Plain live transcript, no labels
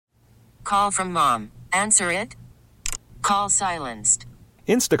Call from mom. Answer it. Call silenced.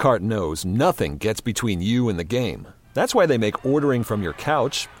 Instacart knows nothing gets between you and the game. That's why they make ordering from your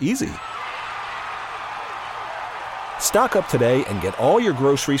couch easy. Stock up today and get all your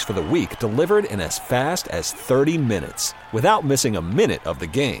groceries for the week delivered in as fast as 30 minutes without missing a minute of the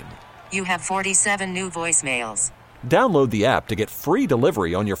game. You have 47 new voicemails. Download the app to get free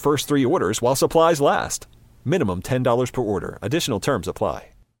delivery on your first 3 orders while supplies last. Minimum $10 per order. Additional terms apply.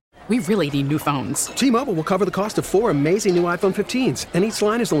 We really need new phones. T-Mobile will cover the cost of 4 amazing new iPhone 15s, and each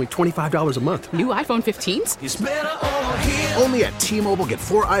line is only $25 a month. New iPhone 15s? It's better over here. Only at T-Mobile, get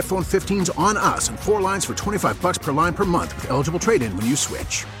 4 iPhone 15s on us and 4 lines for $25 per line per month with eligible trade-in when you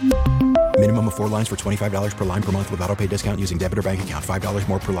switch. Minimum of 4 lines for $25 per line per month with autopay discount using debit or bank account. $5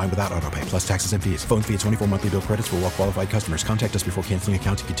 more per line without autopay, plus taxes and fees. Phone fee at 24 monthly bill credits for well-qualified customers. Contact us before canceling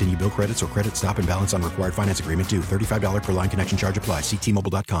account to continue bill credits or credit stop and balance on required finance agreement due. $35 per line connection charge applies. See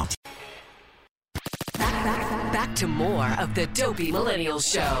T-Mobile.com. Back to more of the Dopey Millennial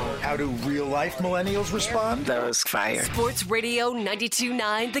Show. How do real-life millennials respond? That was fire. Sports Radio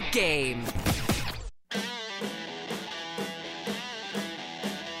 92.9 The Game.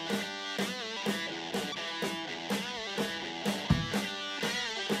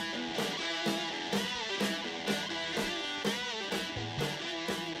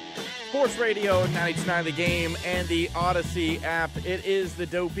 Sports Radio 92.9 The Game and the Odyssey app. It is the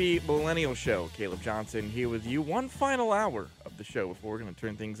Dopey Millennial Show. Caleb Johnson here with you. One final hour of the show before we're going to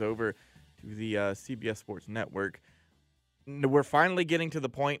turn things over to the CBS Sports Network. We're finally getting to the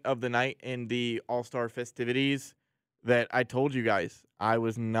point of the night in the All-Star festivities that I told you guys I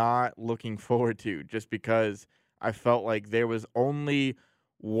was not looking forward to, just because I felt like there was only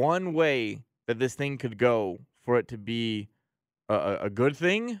one way that this thing could go for it to be a good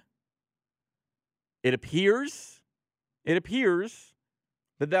thing. It appears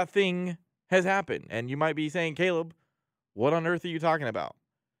that thing has happened. And you might be saying, Caleb, what on earth are you talking about?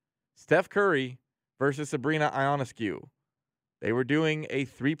 Steph Curry versus Sabrina Ionescu. They were doing a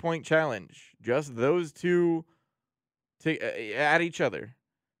 3-point challenge. Just those two at each other.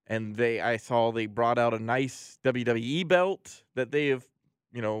 And I saw they brought out a nice WWE belt that they have,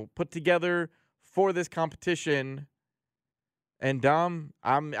 put together for this competition. And Dom,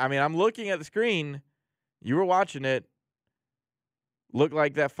 I'm looking at the screen. You were watching it. Looked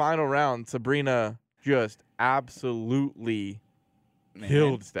like that final round, Sabrina just absolutely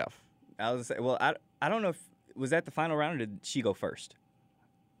killed Steph. I was well. I don't know if was that the final round or did she go first?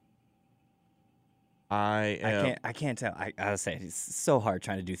 I can't tell. I was saying it's so hard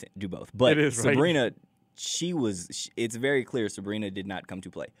trying to do both. But it is, Sabrina, right? It's very clear Sabrina did not come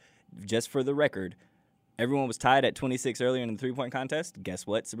to play. Just for the record, everyone was tied at 26 earlier in the 3-point contest. Guess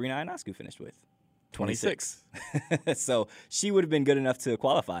what? Sabrina Ionescu finished with 26. So she would have been good enough to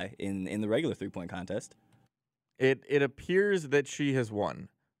qualify in the regular 3-point contest. It appears that she has won.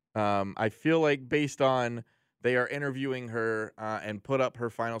 I feel like based on they are interviewing her and put up her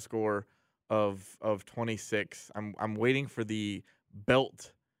final score of 26. I'm waiting for the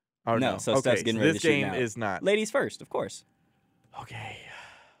belt. So okay, Steph's getting ready to shoot this game now. is not. Ladies first, of course. Okay.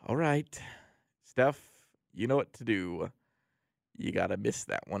 All right. Steph, you know what to do. You gotta miss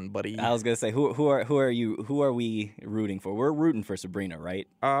that one, buddy. I was gonna say, who are we rooting for? We're rooting for Sabrina, right?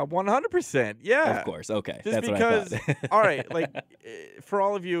 100%. Yeah. Of course. Okay. Just that's because, what I thought. all right, like for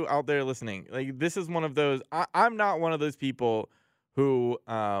all of you out there listening, like this is one of those. I'm not one of those people who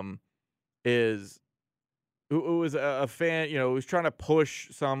is a fan, who's trying to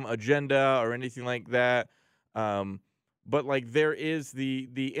push some agenda or anything like that. But like there is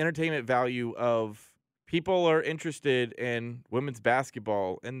the entertainment value of. People are interested in women's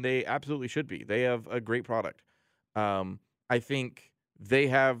basketball, and they absolutely should be. They have a great product. I think they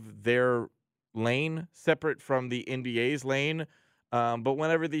have their lane separate from the NBA's lane. But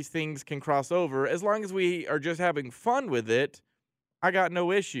whenever these things can cross over, as long as we are just having fun with it, I got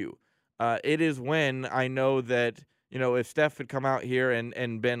no issue. It is when I know that, if Steph had come out here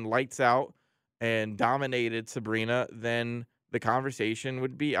and been lights out and dominated Sabrina, then the conversation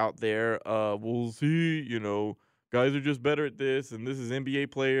would be out there. We'll see, guys are just better at this, and this is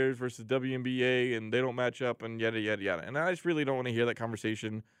NBA players versus WNBA, and they don't match up, and yada, yada, yada. And I just really don't want to hear that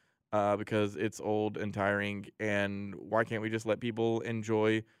conversation because it's old and tiring, and why can't we just let people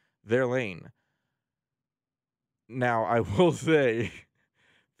enjoy their lane? Now, I will say,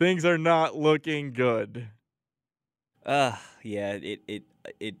 things are not looking good. Yeah,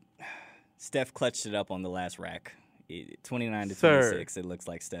 it Steph clutched it up on the last rack. 29-26, it looks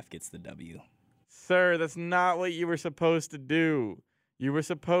like Steph gets the W. Sir, that's not what you were supposed to do. You were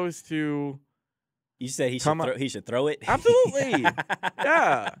supposed to... You said he should throw it? Absolutely.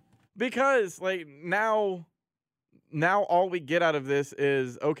 Yeah. because like now all we get out of this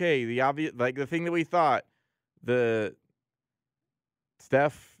is okay. The obvious, like the thing that we thought, the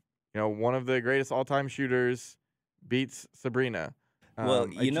Steph, one of the greatest all-time shooters, beats Sabrina. Well,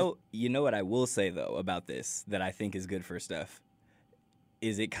 you know what I will say though about this that I think is good for Steph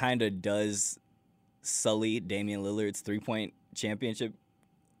is it kind of does sully Damian Lillard's 3-point championship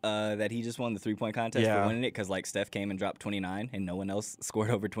that he just won, the 3-point contest for winning it, because like Steph came and dropped 29 and no one else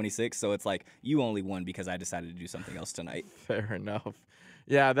scored over 26. So it's like you only won because I decided to do something else tonight. Fair enough.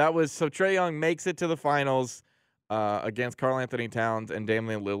 Yeah, that was so. Trae Young makes it to the finals against Karl Anthony Towns and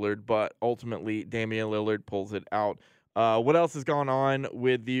Damian Lillard, but ultimately Damian Lillard pulls it out. What else is going on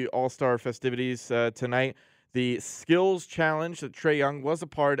with the All-Star festivities tonight? The skills challenge that Trae Young was a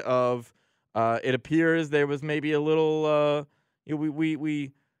part of. It appears there was maybe a little.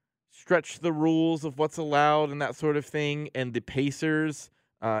 We stretched the rules of what's allowed and that sort of thing, and the Pacers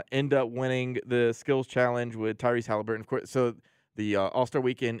end up winning the skills challenge with Tyrese Halliburton. Of course, so the All-Star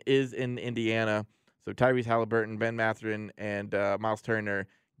weekend is in Indiana. So Tyrese Halliburton, Ben Mathurin, and Miles Turner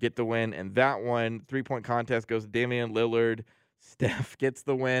get the win, and that one 3-point contest goes to Damian Lillard. Steph gets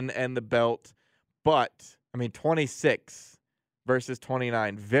the win and the belt, but 26 versus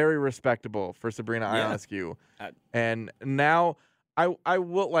 29, very respectable for Sabrina Ionescu. And now I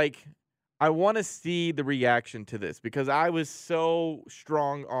want to see the reaction to this, because I was so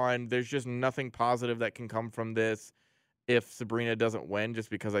strong on there's just nothing positive that can come from this if Sabrina doesn't win, just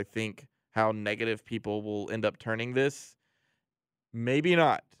because I think how negative people will end up turning this. Maybe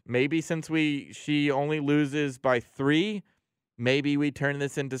not. Maybe since she only loses by 3, maybe we turn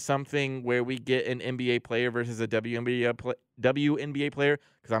this into something where we get an NBA player versus a WNBA player,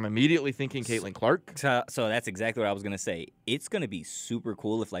 because I'm immediately thinking Caitlin Clark. So that's exactly what I was going to say. It's going to be super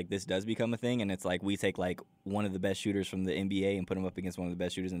cool if like this does become a thing, and it's like we take like one of the best shooters from the NBA and put him up against one of the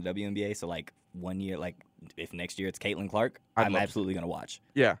best shooters in the WNBA. So like one year, like if next year it's Caitlin Clark, I'm absolutely going to watch.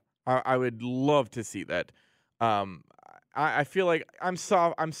 Yeah, I would love to see that. I feel like I'm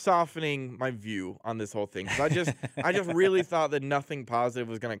softening my view on this whole thing, because I just really thought that nothing positive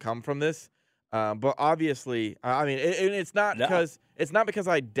was going to come from this. But obviously, it's not because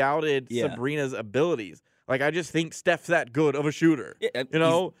I doubted Sabrina's abilities. Like, I just think Steph's that good of a shooter.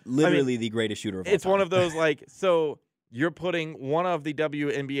 He's literally the greatest shooter of all time. It's one of those like, so you're putting one of the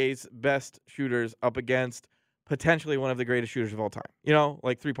WNBA's best shooters up against potentially one of the greatest shooters of all time.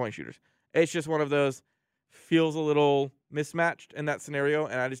 Like 3-point shooters. It's just one of those. Feels a little mismatched in that scenario,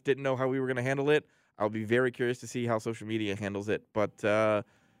 and I just didn't know how we were going to handle it. I'll be very curious to see how social media handles it. But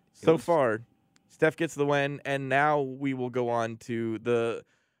so far, Steph gets the win, and now we will go on to the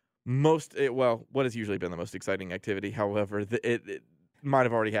what has usually been the most exciting activity. However, it might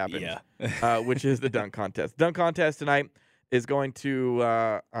have already happened, which is the dunk contest. Dunk contest tonight is going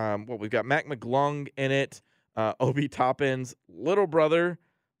to we've got Mac McClung in it, Obi Toppin's little brother,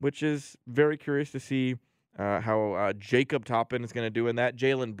 which is very curious to see how Jacob Toppin is going to do in that.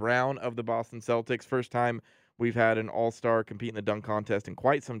 Jaylen Brown of the Boston Celtics, first time we've had an all-star compete in the dunk contest in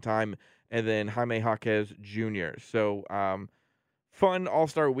quite some time, and then Jaime Jaquez Jr. So fun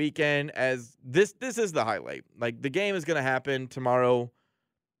all-star weekend, as this is the highlight. Like, the game is going to happen tomorrow.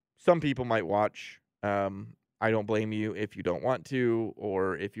 Some people might watch. I don't blame you if you don't want to,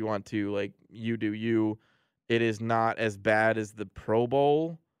 or if you want to, like, you do you. It is not as bad as the Pro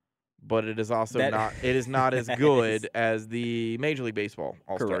Bowl, but it is also not as good as the Major League Baseball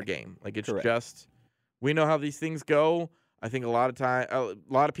All-Star game. Like, it's just, we know how these things go. I think a lot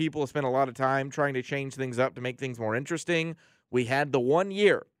of people have spent a lot of time trying to change things up to make things more interesting. We had the one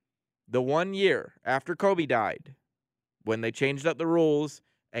year after Kobe died, when they changed up the rules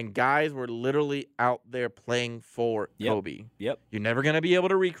and guys were literally out there playing for Kobe. Yep. You're never going to be able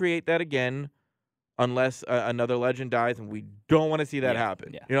to recreate that again unless another legend dies, and we don't want to see that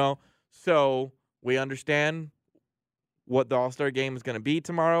happen. Yeah. So we understand what the All-Star game is going to be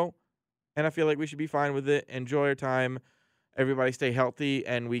tomorrow, and I feel like we should be fine with it. Enjoy our time. Everybody stay healthy,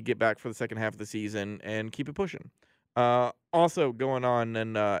 and we get back for the second half of the season and keep it pushing. Also going on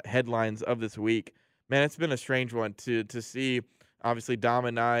in headlines of this week, man, it's been a strange one to see. Obviously, Dom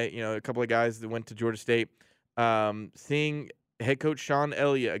and I, a couple of guys that went to Georgia State, seeing head coach Sean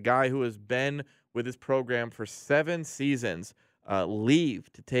Elliott, a guy who has been with his program for 7 seasons,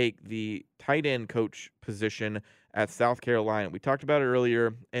 leave to take the tight end coach position at South Carolina. We talked about it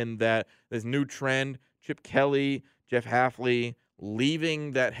earlier in that this new trend, Chip Kelly, Jeff Hafley,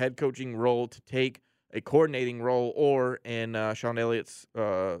 leaving that head coaching role to take a coordinating role, or in Sean Elliott's,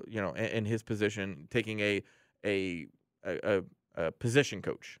 in his position, taking a position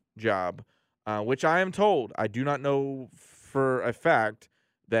coach job, which I am told, I do not know for a fact,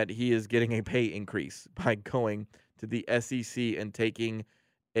 that he is getting a pay increase by going to the SEC and taking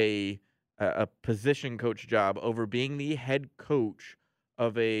a position coach job over being the head coach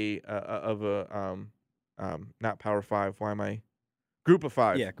of not Power 5. Why am I? Group of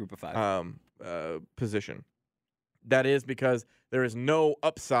 5. Yeah, Group of 5. Position. That is because there is no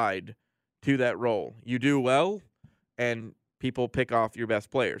upside to that role. You do well, and people pick off your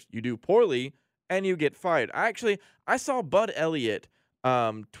best players. You do poorly, and you get fired. I saw Bud Elliott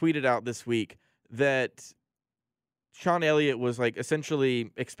tweeted out this week that Sean Elliott was like essentially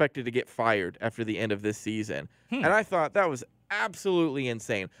expected to get fired after the end of this season. And I thought that was absolutely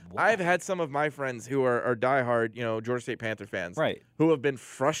insane. Wow. I've had some of my friends who are diehard, Georgia State Panther fans, right, who have been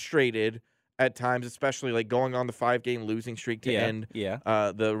frustrated at times, especially like going on the 5-game losing streak to end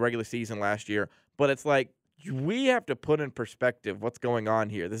the regular season last year. But it's like, we have to put in perspective what's going on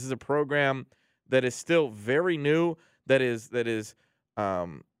here. This is a program that is still very new, that is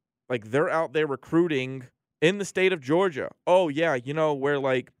like they're out there recruiting in the state of Georgia. Oh, yeah, we're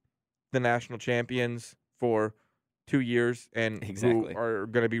like the national champions for 2 years and who are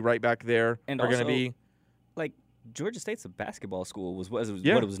going to be right back there. And are also, going to be like, Georgia State's a basketball school was what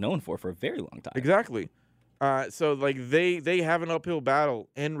it was known for a very long time. Exactly. So, like, they have an uphill battle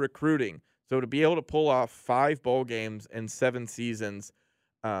in recruiting. So to be able to pull off 5 bowl games in 7 seasons,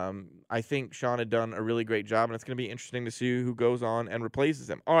 I think Sean had done a really great job, and it's going to be interesting to see who goes on and replaces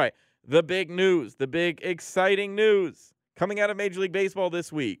him. All right, the big news, the big exciting news coming out of Major League Baseball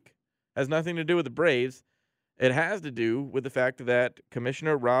this week has nothing to do with the Braves. It has to do with the fact that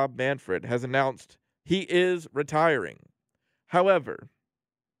Commissioner Rob Manfred has announced he is retiring. However,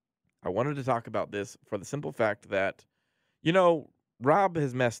 I wanted to talk about this for the simple fact that, Rob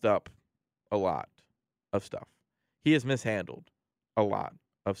has messed up a lot of stuff. He has mishandled a lot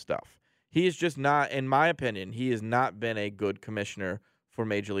of stuff. He is just not, in my opinion, he has not been a good commissioner for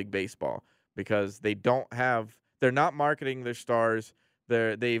Major League Baseball because they're not marketing their stars.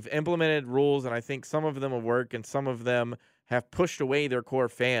 They've implemented rules, and I think some of them will work, and some of them have pushed away their core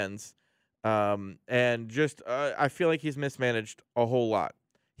fans. And just I feel like he's mismanaged a whole lot.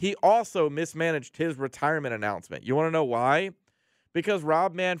 He also mismanaged his retirement announcement. You want to know why? Because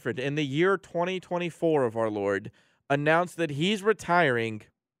Rob Manfred, in the year 2024 of our Lord, announced that he's retiring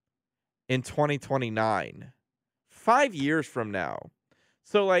in 2029, 5 years from now.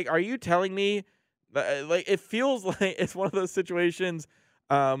 So, like, are you telling me, like, it feels like it's one of those situations,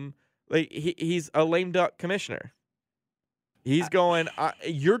 like he's a lame duck commissioner. He's going,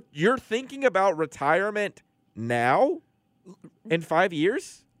 you're thinking about retirement now in 5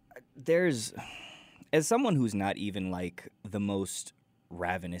 years? As someone who's not even like the most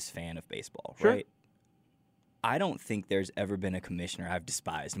ravenous fan of baseball, sure, right? I don't think there's ever been a commissioner I've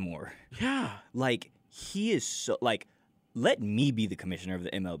despised more. Yeah. Like, he is so, like, let me be the commissioner of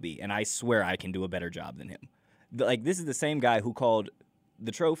the MLB, and I swear I can do a better job than him. Like, this is the same guy who called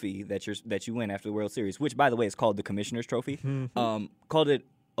the trophy that you win after the World Series, which, by the way, is called the Commissioner's Trophy, called it,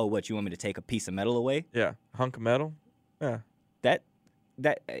 you want me to take a piece of metal away? Yeah, hunk of metal? Yeah.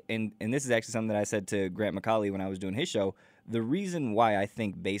 And this is actually something that I said to Grant McCauley when I was doing his show. The reason why I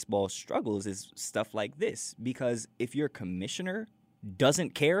think baseball struggles is stuff like this, because if your commissioner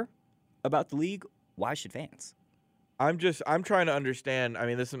doesn't care about the league, why should fans? I'm trying to understand. I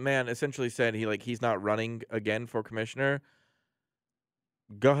mean, this man essentially said he's not running again for commissioner.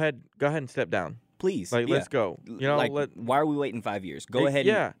 Go ahead and step down, please. Let's go. Why are we waiting 5 years? Go ahead.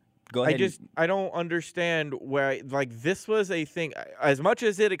 Yeah. Go ahead. I don't understand where this was a thing. As much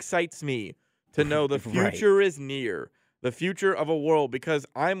as it excites me to know the future is near, the future of a world, because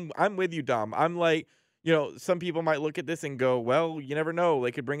I'm with you, Dom. I'm like, some people might look at this and go, well, you never know.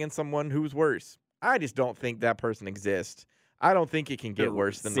 They could bring in someone who's worse. I just don't think that person exists. I don't think it can get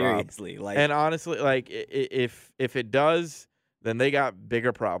worse than seriously. Rob. And honestly, if it does, then they got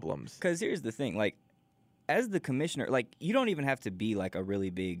bigger problems. Because here's the thing, as the commissioner, you don't even have to be a really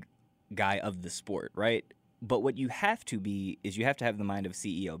big guy of the sport, right? But what you have to be is you have to have the mind of a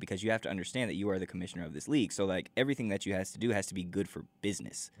CEO, because you have to understand that you are the commissioner of this league. So everything that you has to do has to be good for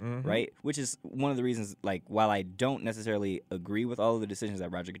business, right? Which is one of the reasons, while I don't necessarily agree with all of the decisions that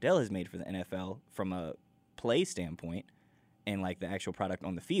Roger Goodell has made for the NFL from a play standpoint and the actual product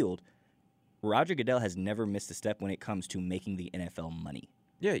on the field, Roger Goodell has never missed a step when it comes to making the NFL money.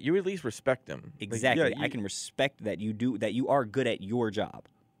 Yeah, you at least respect him. Exactly. I can respect that you are good at your job.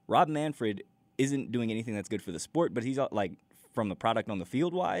 Rob Manfred isn't doing anything that's good for the sport, but he's from the product on the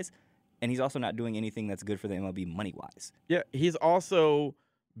field wise, and he's also not doing anything that's good for the MLB money wise. Yeah, he's also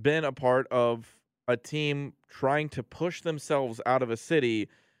been a part of a team trying to push themselves out of a city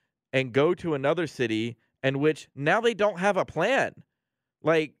and go to another city, in which now they don't have a plan.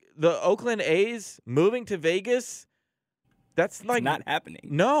 Like, the Oakland A's moving to Vegas, that's like... It's not happening.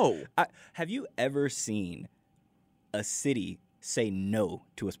 No. Have you ever seen a city say no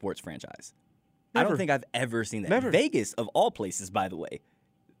to a sports franchise? Never. I don't think I've ever seen that. Never. Vegas, of all places, by the way,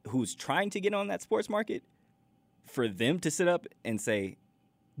 who's trying to get on that sports market, for them to sit up and say,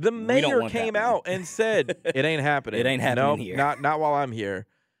 the mayor came out and said, it ain't happening. It ain't happening here. Not while I'm here.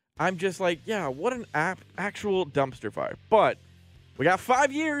 I'm just like, yeah, what an actual dumpster fire. But we got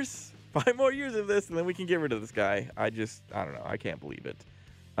 5 years, 5 more years of this, and then we can get rid of this guy. I don't know. I can't believe it.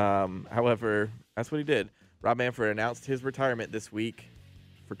 However, that's what he did. Rob Manfred announced his retirement this week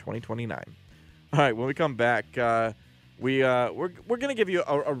for 2029. All right, when we come back, we're going to give you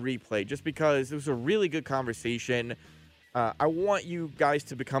a replay just because it was a really good conversation. I want you guys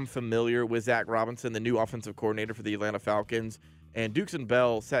to become familiar with Zac Robinson, the new offensive coordinator for the Atlanta Falcons. And Dukes and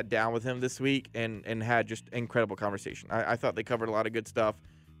Bell sat down with him this week and had just incredible conversation. I thought they covered a lot of good stuff,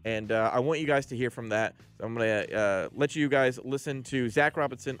 and I want you guys to hear from that. So I'm going to let you guys listen to Zac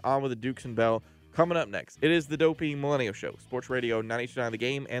Robinson on with the Dukes and Bell coming up next. It is the Dopey Millennial Show, Sports Radio 92.9 The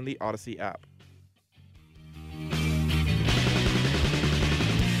Game and the Odyssey app.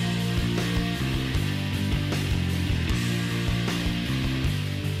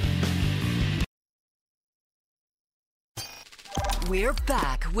 We're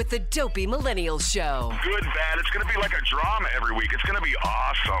back with the Dopey Millennial Show. Good, bad. It's going to be like a drama every week. It's going to be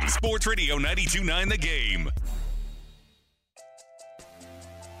awesome. Sports Radio 92.9 The Game.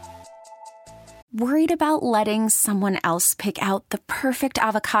 Worried about letting someone else pick out the perfect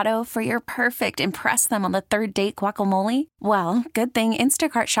avocado for your perfect impress them on the third date guacamole? Well, good thing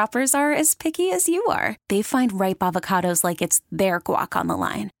Instacart shoppers are as picky as you are. They find ripe avocados like it's their guac on the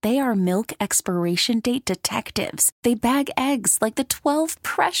line. They are milk expiration date detectives. They bag eggs like the 12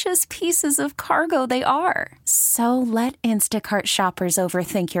 precious pieces of cargo they are. So let Instacart shoppers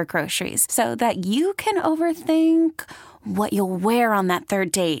overthink your groceries so that you can overthink what you'll wear on that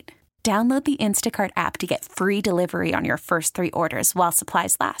third date. Download the Instacart app to get free delivery on your first 3 orders while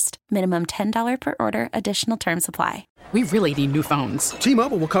supplies last. Minimum $10 per order. Additional terms apply. We really need new phones.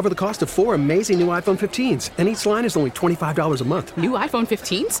 T-Mobile will cover the cost of 4 amazing new iPhone 15s, and each line is only $25 a month. New iPhone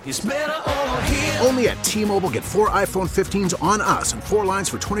 15s? It's better over here. Only at T-Mobile, get 4 iPhone 15s on us and 4 lines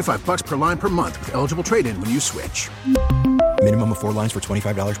for $25 per line per month with eligible trade-in when you switch. Minimum of 4 lines for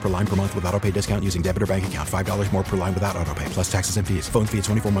 $25 per line per month with autopay discount using debit or bank account. $5 more per line without autopay, plus taxes and fees. Phone fee at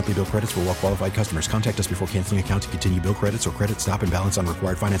 24 monthly bill credits for well-qualified customers. Contact us before canceling account to continue bill credits or credit stop and balance on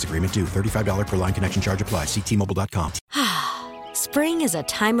required finance agreement due. $35 per line connection charge applies. See T-Mobile.com. Spring is a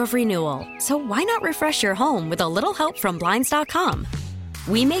time of renewal, so why not refresh your home with a little help from Blinds.com?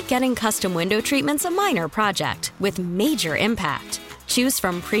 We make getting custom window treatments a minor project with major impact. Choose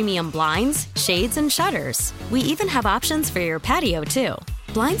from premium blinds, shades, and shutters. We even have options for your patio, too.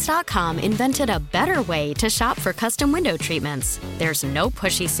 Blinds.com invented a better way to shop for custom window treatments. There's no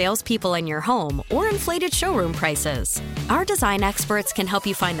pushy salespeople in your home or inflated showroom prices. Our design experts can help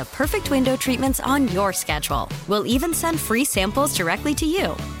you find the perfect window treatments on your schedule. We'll even send free samples directly to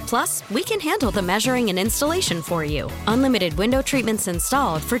you. Plus, we can handle the measuring and installation for you. Unlimited window treatments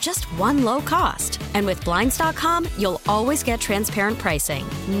installed for just one low cost. And with Blinds.com, you'll always get transparent pricing.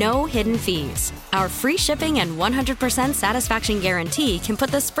 No hidden fees. Our free shipping and 100% satisfaction guarantee can put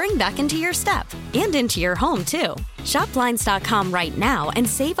the spring back into your step and into your home, too. Shop Blinds.com right now and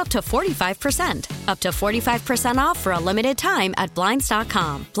save up to 45%. Up to 45% off for a limited time at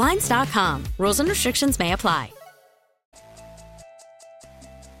Blinds.com. Blinds.com. Rules and restrictions may apply.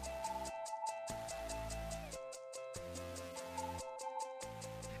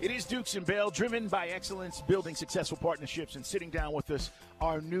 It is Dukes and Bell, driven by excellence, building successful partnerships, and sitting down with us,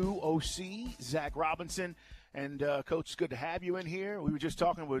 our new OC, Zac Robinson. And, Coach, it's good to have you in here. We were just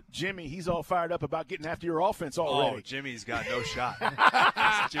talking with Jimmy. He's all fired up about getting after your offense already. Oh, Jimmy's got no shot.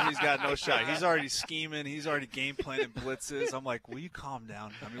 Jimmy's got no shot. He's already scheming. He's already game planning blitzes. I'm like, will you calm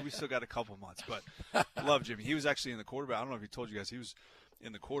down? I mean, we still got a couple months, but I love Jimmy. He was actually in the quarterback. I don't know if he told you guys. He was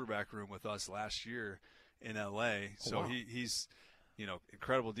in the quarterback room with us last year in L.A. So wow. He's –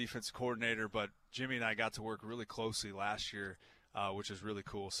 incredible defensive coordinator, but Jimmy and I got to work really closely last year, which is really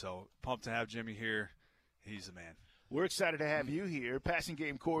cool. So pumped to have Jimmy here. He's the man. We're excited to have you here, passing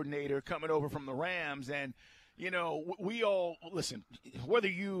game coordinator coming over from the Rams. And, we all – listen, whether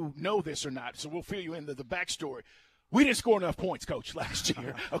you know this or not, so we'll fill you in the backstory. We didn't score enough points, Coach, last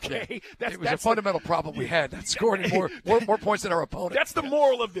year, okay? It was a fundamental problem we had, not scoring more points than our opponent. That's the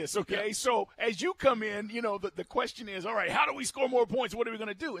moral of this, okay? Yeah. So as you come in, the question is, all right, how do we score more points? What are we going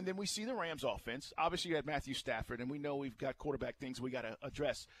to do? And then we see the Rams offense. Obviously, you had Matthew Stafford, and we know we've got quarterback things we got to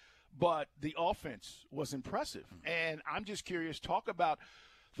address. but the offense was impressive. And I'm just curious, talk about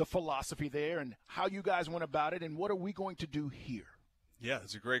the philosophy there and how you guys went about it and what are we going to do here? Yeah,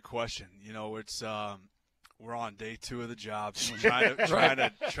 it's a great question. You know, it's we're on day 2 of the job, so I'm trying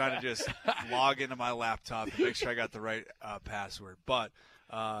to just log into my laptop and make sure I got the right password. But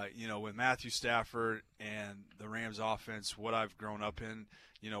you know, with Matthew Stafford and the Rams offense, what I've grown up in,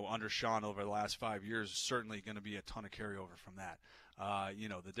 you know, under Sean over the last 5 years, is certainly going to be a ton of carryover from that. You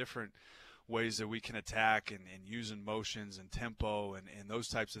know, the different ways that we can attack and using motions and tempo and those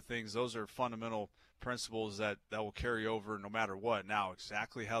types of things, those are fundamental principles that will carry over no matter what. Now,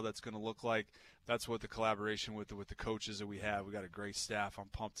 exactly how that's going to look like, that's what the collaboration with the coaches that we have. We got a great staff. I'm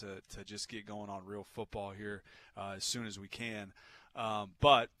pumped to just get going on real football here as soon as we can.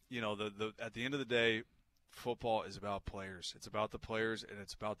 But, you know, at the end of the day, football is about players. It's about the players, and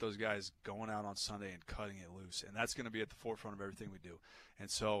it's about those guys going out on Sunday and cutting it loose. And that's going to be at the forefront of everything we do. And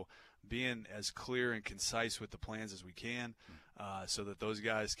so being as clear and concise with the plans as we can so that those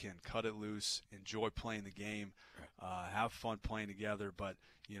guys can cut it loose, enjoy playing the game, have fun playing together. But,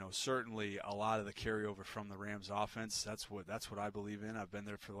 you know, certainly a lot of the carryover from the Rams offense, that's what I believe in. I've been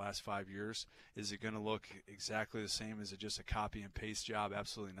there for the last 5 years. Is it going to look exactly the same? Is it just a copy and paste job?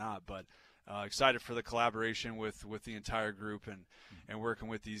 Absolutely not. But excited for the collaboration with the entire group and working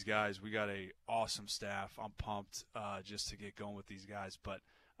with these guys. We got a awesome staff. I'm pumped just to get going with these guys. But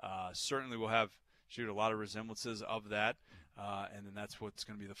certainly we'll have a lot of resemblances of that. And then that's what's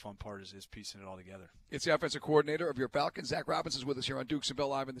going to be the fun part is piecing it all together. It's the offensive coordinator of your Falcons. Zac Robinson is with us here on Dukes and Bell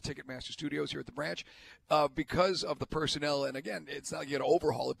Live in the Ticketmaster studios here at the branch. Because of the personnel, and again, it's not like you got to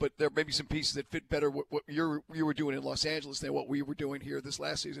overhaul it, but there may be some pieces that fit better what you were doing in Los Angeles than what we were doing here this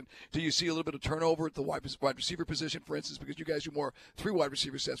last season. Do you see a little bit of turnover at the wide receiver position, for instance, because you guys do more 3 wide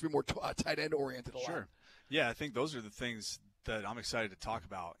receiver sets, we're more tight end oriented a lot? Sure. Yeah, I think those are the things that I'm excited to talk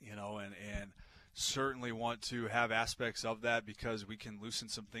about, you know, and certainly want to have aspects of that because we can loosen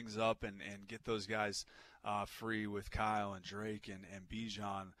some things up and get those guys free with Kyle and Drake and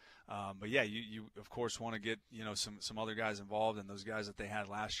Bijan. But yeah, you of course want to get, you know, some other guys involved, and those guys that they had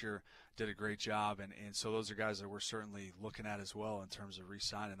last year did a great job, and so those are guys that we're certainly looking at as well in terms of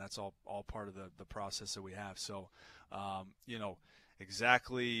re-signing. That's all part of the process that we have. So you know,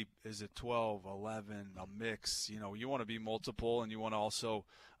 exactly, is it 12, 11, a mix? You know, you want to be multiple, and you want to also,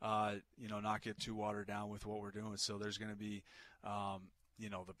 you know, not get too watered down with what we're doing. So there's going to be, you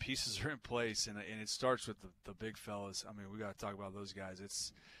know, the pieces are in place, and it starts with the big fellas. I mean, we got to talk about those guys.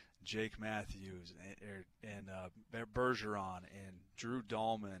 It's Jake Matthews and Bergeron and Drew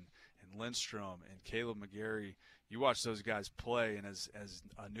Dahlman and Lindstrom and Caleb McGarry. You watch those guys play, and as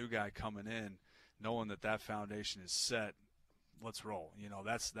a new guy coming in, knowing that foundation is set, let's roll. You know,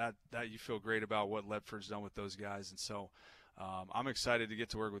 that you feel great about what Ledford's done with those guys. And so I'm excited to get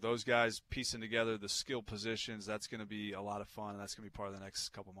to work with those guys, piecing together the skill positions. That's going to be a lot of fun, and that's going to be part of the next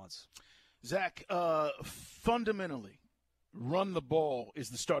couple months. Zach, fundamentally, run the ball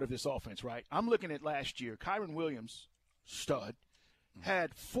is the start of this offense, right? I'm looking at last year. Kyron Williams, stud,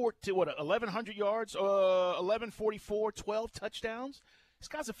 had 1,100 yards, 1,144, 12 touchdowns. This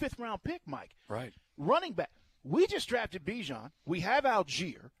guy's a 5th-round pick, Mike. Right. Running back. We just drafted Bijan. We have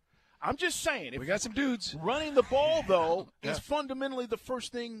Algier. I'm just saying. We got some dudes. Running the ball, though, is fundamentally the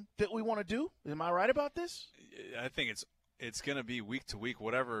first thing that we want to do. Am I right about this? I think it's going to be week to week,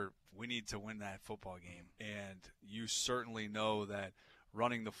 whatever we need to win that football game. And you certainly know that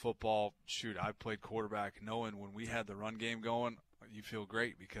running the football, I played quarterback, knowing when we had the run game going, you feel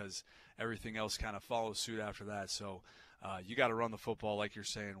great because everything else kind of follows suit after that. So you got to run the football, like you're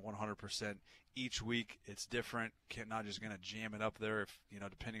saying, 100%. Each week it's different. Not just going to jam it up there, if you know,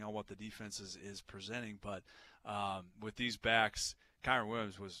 depending on what the defense is presenting. But with these backs, Kyron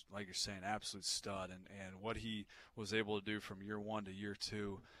Williams was, like you're saying, absolute stud, and what he was able to do from year 1 to year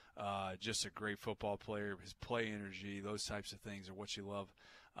 2, just a great football player. His play energy, those types of things are what you love.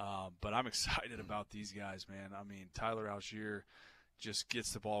 But I'm excited about these guys, man. I mean, Tyler Algier just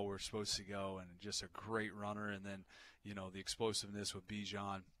gets the ball where it's supposed to go, and just a great runner. And then, you know, the explosiveness with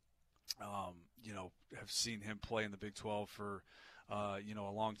Bijan. You know, have seen him play in the Big 12 for, you know,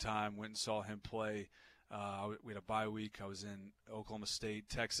 a long time. Went and saw him play. We had a bye week. I was in Oklahoma State,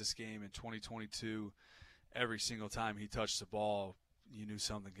 Texas game in 2022. Every single time he touched the ball, you knew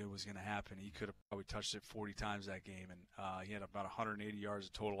something good was going to happen. He could have probably touched it 40 times that game, and he had about 180 yards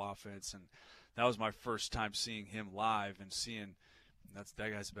of total offense. And that was my first time seeing him live and seeing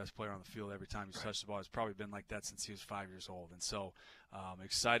that guy's the best player on the field every time he's touched the ball. It's probably been like that since he was 5 years old. And so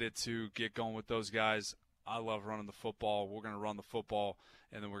excited to get going with those guys. I love running the football. We're going to run the football,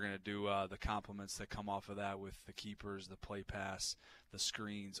 and then we're going to do the complements that come off of that with the keepers, the play pass, the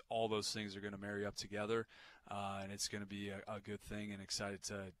screens. All those things are going to marry up together, and it's going to be a good thing, and excited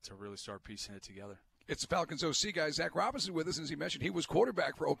to really start piecing it together. It's the Falcons OC guy, Zac Robinson, with us. As he mentioned, he was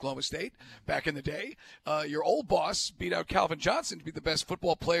quarterback for Oklahoma State back in the day. Your old boss beat out Calvin Johnson to be the best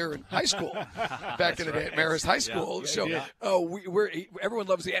football player in high school back in the day at Marist High School. Yeah. So everyone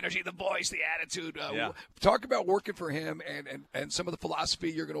loves the energy, the voice, the attitude. Talk about working for him and some of the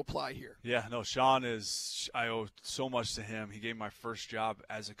philosophy you're going to apply here. Yeah, no, Sean I owe so much to him. He gave me my first job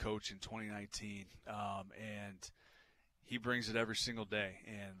as a coach in 2019, and he brings it every single day,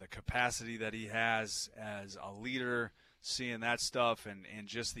 and the capacity that he has as a leader, seeing that stuff, and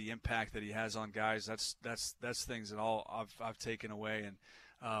just the impact that he has on guys, that's things that all I've taken away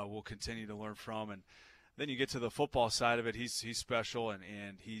and will continue to learn from. And then you get to the football side of it. He's special,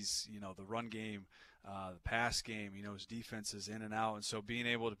 and he's the run game, the pass game. His defense is in and out, and so being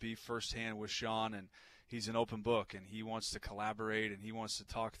able to be firsthand with Sean, and he's an open book, and he wants to collaborate, and he wants to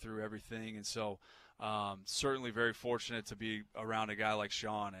talk through everything, and so. Certainly very fortunate to be around a guy like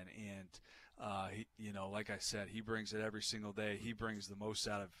Sean, and he, like I said, he brings it every single day. He brings the most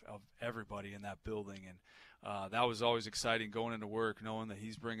out of everybody in that building, and that was always exciting going into work, knowing that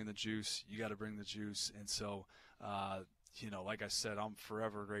he's bringing the juice. You got to bring the juice, and so, like I said, I'm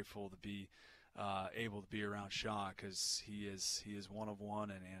forever grateful to be able to be around Sean, because he is one of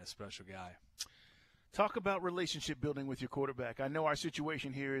one and a special guy. Talk about relationship building with your quarterback. I know our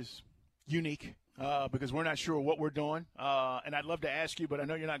situation here is unique because we're not sure what we're doing, and I'd love to ask you, but I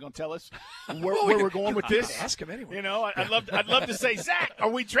know you're not going to tell us where we're going with this. Ask him anyway. I'd love to say, Zach, are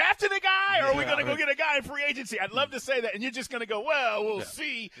we drafting a guy, or are we going to go get a guy in free agency? I'd love to say that, and you're just going to go, well, we'll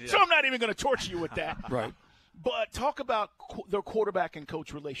see. Yeah. So I'm not even going to torture you with that. Right. But talk about the quarterback and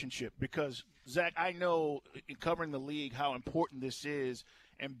coach relationship, because, Zach, I know in covering the league how important this is,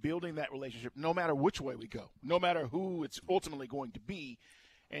 and building that relationship no matter which way we go, no matter who it's ultimately going to be.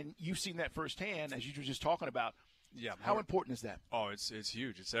 And you've seen that firsthand, as you were just talking about. Yeah. How important is that? Oh, it's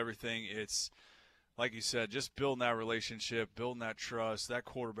huge. It's everything. It's, like you said, just building that relationship, building that trust. That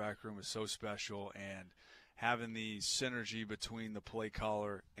quarterback room is so special, and having the synergy between the play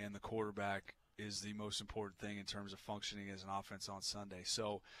caller and the quarterback is the most important thing in terms of functioning as an offense on Sunday.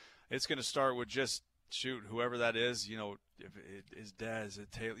 So it's going to start with just whoever that is, if it is Dez,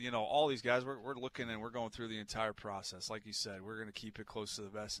 Taylor, all these guys, we're looking and we're going through the entire process. Like you said, we're going to keep it close to the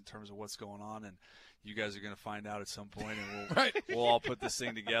vest in terms of what's going on, and you guys are going to find out at some point, and we'll all put this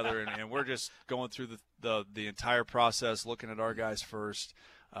thing together, and we're just going through the entire process, looking at our guys first,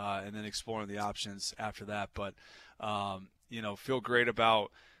 and then exploring the options after that. But, feel great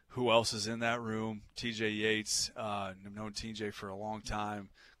about who else is in that room. TJ Yates, I've known TJ for a long time,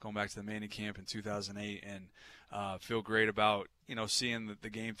 going back to the Manning camp in 2008, and feel great about, seeing the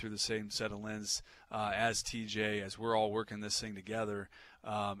game through the same set of lens as TJ, as we're all working this thing together,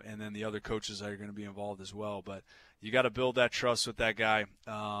 and then the other coaches that are going to be involved as well. But you got to build that trust with that guy,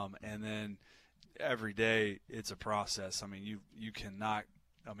 and then every day it's a process. I mean, you cannot –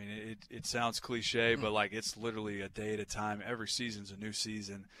 it sounds cliche, but it's literally a day at a time. Every season's a new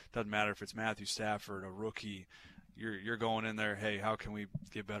season. Doesn't matter if it's Matthew Stafford, a rookie. You're going in there, hey, how can we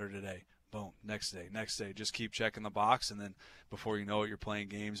get better today? Boom, next day. Just keep checking the box, and then before you know it, you're playing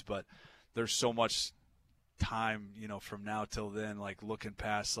games. But there's so much time, from now till then, looking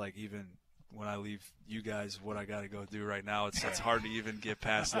past, even when I leave you guys, what I got to go do right now, it's hard to even get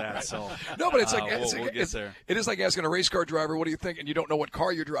past that. So no, but it's we'll get there. It is like asking a race car driver, what do you think? And you don't know what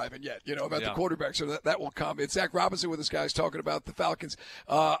car you're driving yet, about the quarterback. So that will come. It's Zac Robinson with us, guys, talking about the Falcons.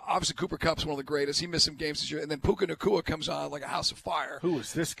 Obviously, Cooper Kupp's one of the greatest. He missed some games this year. And then Puka Nacua comes on like a house of fire. Who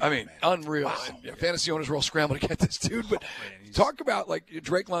is this guy? Man? Unreal. Wow. And, fantasy owners were all scrambling to get this dude. But talk about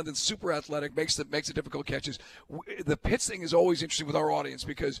Drake London, super athletic, makes the difficult catches. The Pitts thing is always interesting with our audience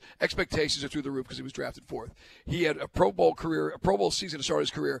because expectations are through the roof because he was drafted fourth. He had a Pro Bowl season to start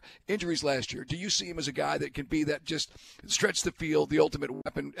his career, injuries last year. Do you see him as a guy that can be that just stretch the field, the ultimate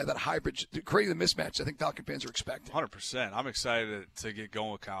weapon, and that hybrid, creating the mismatch I think Falcon fans are expecting? 100%. I'm excited to get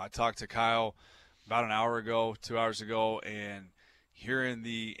going with Kyle. I talked to Kyle about an hour ago, 2 hours ago, and hearing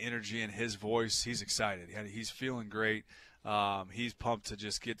the energy in his voice, he's excited. He's feeling great. He's pumped to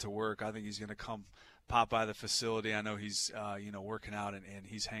just get to work. I think he's going to pop by the facility. I know he's working out and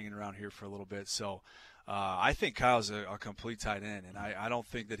he's hanging around here for a little bit. So I think Kyle's a complete tight end, and I don't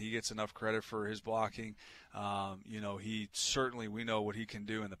think that he gets enough credit for his blocking. He certainly, we know what he can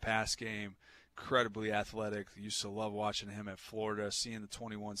do in the pass game. Incredibly athletic. Used to love watching him at Florida, seeing the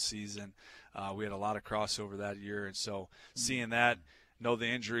 21 season. We had a lot of crossover that year, and so seeing that know the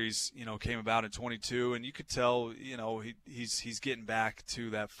injuries, came about in 22, and you could tell, he's getting back to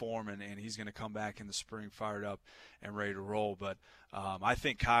that form, and he's going to come back in the spring fired up and ready to roll. But I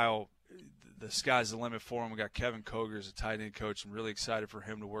think Kyle, the sky's the limit for him. We got Kevin Koger as a tight end coach. I'm really excited for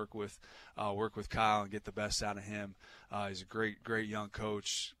him to work with Kyle and get the best out of him. He's a great young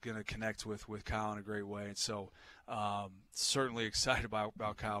coach, going to connect with Kyle in a great way. And so certainly excited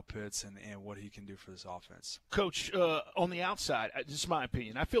about Kyle Pitts and what he can do for this offense. Coach, on the outside, this is my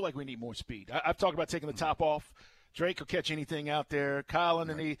opinion, I feel like we need more speed. I've talked about taking the top off. Drake will catch anything out there. Kyle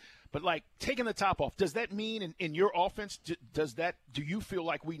underneath. But, taking the top off, does that mean in your offense, do you feel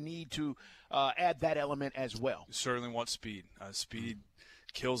like we need to add that element as well? You certainly want speed. Speed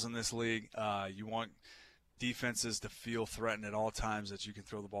kills in this league. You want defenses to feel threatened at all times that you can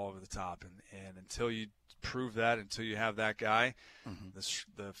throw the ball over the top. And until you prove that, until you have that guy,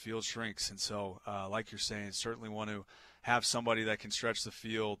 the field shrinks. And so, like you're saying, certainly want to have somebody that can stretch the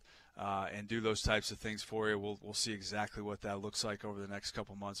field and do those types of things for you. We'll see exactly what that looks like over the next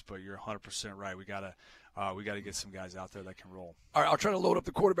couple months, but you're 100% right. We gotta get some guys out there that can roll. All right, I'll try to load up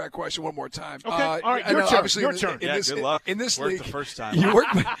the quarterback question one more time. Okay, all right, your turn. Good luck. In this Worked league, the first time.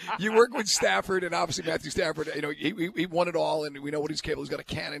 You work with Stafford, and obviously Matthew Stafford. He won it all, and we know what he's capable. He's got a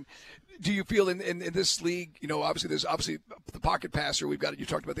cannon. Do you feel in this league, obviously there's the pocket passer. We've got it. You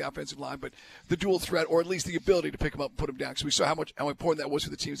talked about the offensive line, but the dual threat, or at least the ability to pick him up and put him down, because we saw how important that was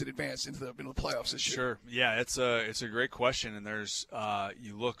for the teams that advanced into the playoffs this year. Sure. Yeah, it's a great question, and there's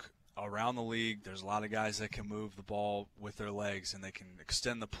you look around the league, there's a lot of guys that can move the ball with their legs, and they can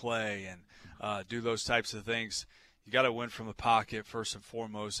extend the play and do those types of things. You got to win from the pocket first and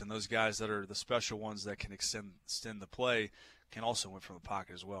foremost, and those guys that are the special ones that can extend the play can also win from the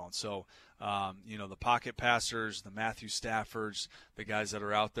pocket as well. And so, the pocket passers, the Matthew Staffords, the guys that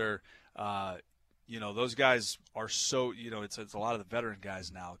are out there, those guys are so, it's a lot of the veteran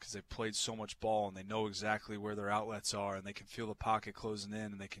guys now because they've played so much ball and they know exactly where their outlets are, and they can feel the pocket closing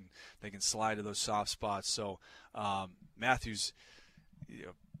in, and they can slide to those soft spots. So Matthew's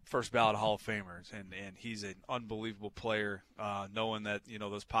first ballot Hall of Famer, and he's an unbelievable player, knowing that,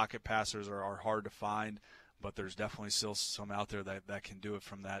 those pocket passers are hard to find, but there's definitely still some out there that can do it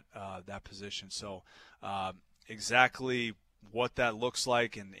from that position. So exactly what that looks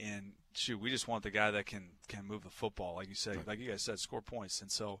like, and shoot, we just want the guy that can move the football, like you guys said, score points. And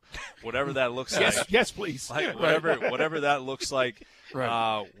so whatever that looks like, yes, please, whatever that looks like,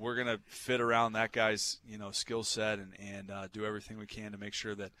 we're gonna fit around that guy's skill set and do everything we can to make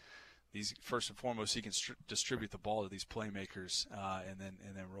sure that these, first and foremost, he can distribute the ball to these playmakers and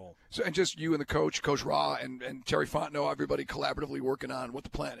then roll. So, and just you and the Coach Ra, and Terry Fontenot, everybody collaboratively working on what the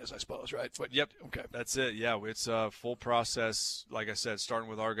plan is, I suppose, right? But, yep. Okay. That's it. Yeah, it's a full process. Like I said, starting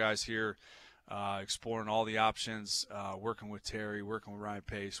with our guys here, exploring all the options, working with Terry, working with Ryan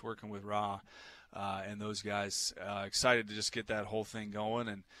Pace, working with Ra, and those guys. Excited to just get that whole thing going,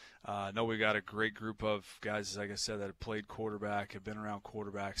 and know we got a great group of guys, like I said, that have played quarterback, have been around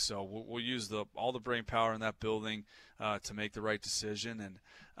quarterbacks. So we'll use all the brain power in that building to make the right decision, and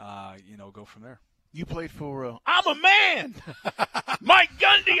go from there. You played for I'm a man, Mike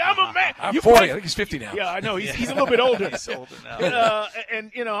Gundy. I'm a man. I'm 40. I think he's 50 now. Yeah, I know he's a little bit older. He's older now.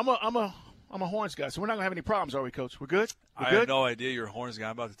 And I'm a Horns guy, so we're not gonna have any problems, are we, Coach? We're good. I have no idea you're a Horns guy.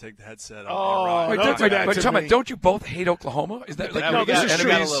 I'm about to take the headset off. Don't you both hate Oklahoma? Is that no?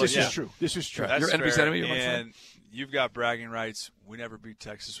 This is true. This is true. Your enemy's enemy. And you've got bragging rights. We never beat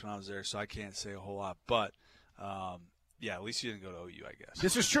Texas when I was there, so I can't say a whole lot. But yeah, at least you didn't go to OU, I guess.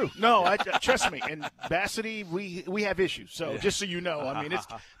 This is true. No, trust me. And Bassity, we have issues. So just so you know, I mean, it's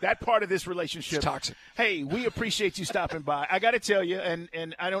that part of this relationship. It's toxic. Hey, we appreciate you stopping by. I got to tell you,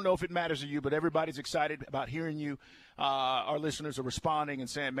 and I don't know if it matters to you, but everybody's excited about hearing you. Our listeners are responding and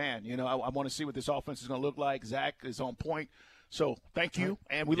saying, man, I want to see what this offense is going to look like. Zach is on point. So thank you,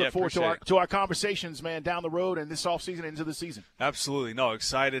 and we look forward to our conversations, man, down the road and this offseason into the season. Absolutely. No,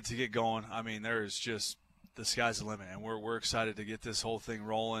 excited to get going. I mean, there is just – the sky's the limit, and we're excited to get this whole thing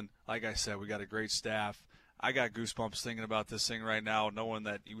rolling. Like I said, we got a great staff. I got goosebumps thinking about this thing right now, knowing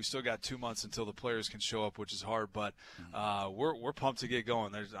that we still got 2 months until the players can show up, which is hard. But we're pumped to get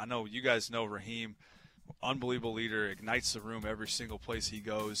going. I know you guys know Raheem, unbelievable leader, ignites the room every single place he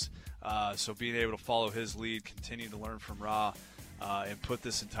goes. So being able to follow his lead, continue to learn from Ra, and put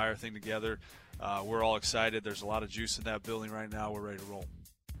this entire thing together, we're all excited. There's a lot of juice in that building right now. We're ready to roll.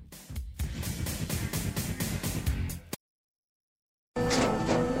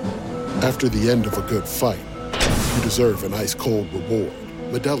 After the end of a good fight, you deserve an ice-cold reward.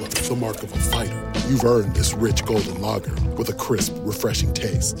 Modelo is the mark of a fighter. You've earned this rich golden lager with a crisp, refreshing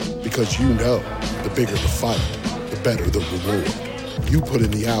taste. Because you know, the bigger the fight, the better the reward. You put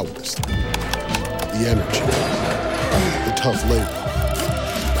in the hours, the energy, the tough labor.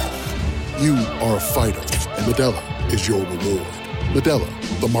 You are a fighter, and Modelo is your reward. Modelo,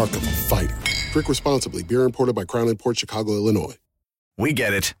 the mark of a fighter. Drink responsibly. Beer imported by Crown Imports, Chicago, Illinois. We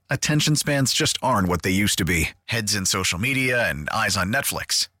get it. Attention spans just aren't what they used to be. Heads in social media and eyes on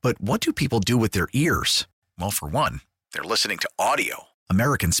Netflix. But what do people do with their ears? Well, for one, they're listening to audio.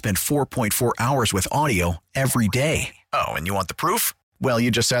 Americans spend 4.4 hours with audio every day. Oh, and you want the proof? Well,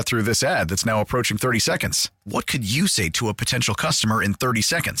 you just sat through this ad that's now approaching 30 seconds. What could you say to a potential customer in 30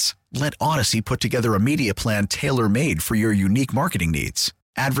 seconds? Let Odyssey put together a media plan tailor-made for your unique marketing needs.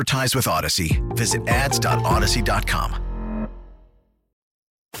 Advertise with Odyssey. Visit ads.odyssey.com.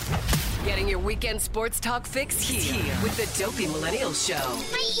 Getting your weekend sports talk fix here with the Dopey Millennial Show.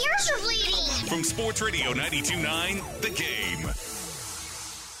 My ears are bleeding. From Sports Radio 92.9, The Game.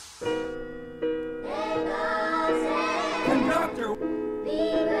 Conductor.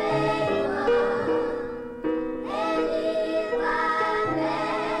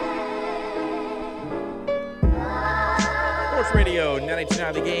 Sports Radio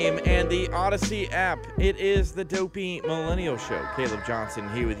 92.9 The Game and the Odyssey app. It is the Dopey Millennial Show. Caleb Johnson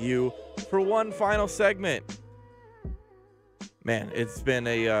here with you for one final segment. Man, it's been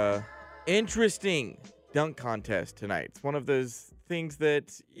a interesting dunk contest tonight. It's one of those things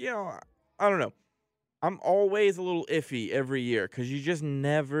that, I don't know. I'm always a little iffy every year because you just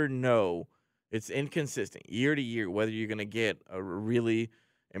never know. It's inconsistent year to year whether you're going to get a really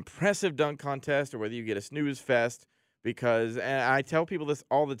impressive dunk contest or whether you get a snooze fest. Because, and I tell people this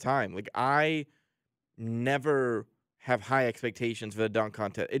all the time, like I never have high expectations for the dunk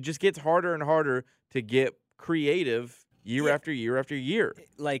contest. It just gets harder and harder to get creative year after year after year.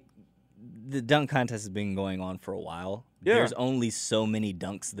 Like the dunk contest has been going on for a while. Yeah. There's only so many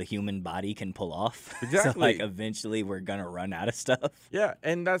dunks the human body can pull off. Exactly. So, like, eventually we're going to run out of stuff. Yeah,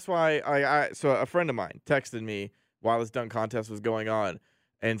 and that's why so a friend of mine texted me while this dunk contest was going on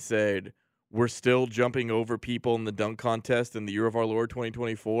and said, we're still jumping over people in the dunk contest in the year of our Lord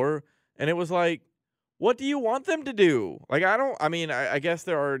 2024. And it was like, what do you want them to do? Like, I guess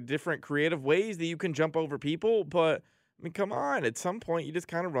there are different creative ways that you can jump over people, but I mean, come on, at some point you just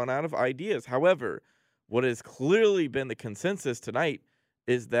kind of run out of ideas. However, what has clearly been the consensus tonight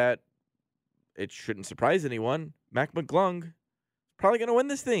is that it shouldn't surprise anyone. Mac McClung is probably going to win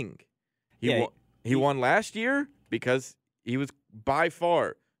this thing. He won last year because he was by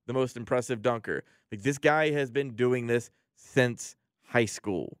far the most impressive dunker. Like, this guy has been doing this since high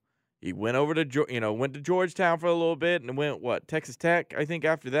school. He went over to went to Georgetown for a little bit and went Texas Tech, I think,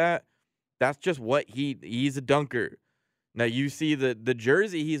 after that. That's just what he's a dunker. Now you see the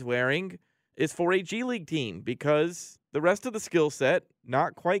jersey he's wearing is for a G League team because the rest of the skill set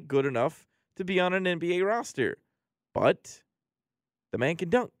not quite good enough to be on an NBA roster. But the man can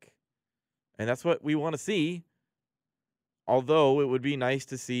dunk. And that's what we want to see. Although it would be nice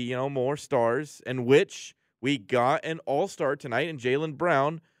to see, more stars, in which we got an all-star tonight in Jaylen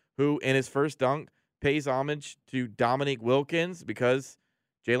Brown, who in his first dunk pays homage to Dominique Wilkins because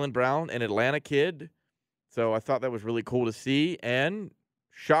Jaylen Brown, an Atlanta kid. So I thought that was really cool to see. And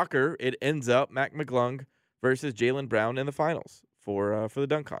shocker, it ends up Mac McClung versus Jaylen Brown in the finals for the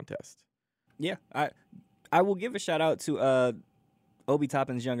dunk contest. Yeah, I will give a shout out to Obi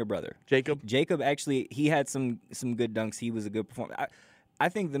Toppin's younger brother, Jacob. Jacob actually, he had some good dunks. He was a good performer. I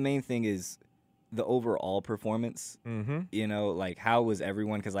think the main thing is the overall performance. Mm-hmm. Like how was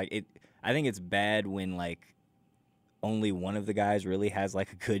everyone? Because I think it's bad when only one of the guys really has a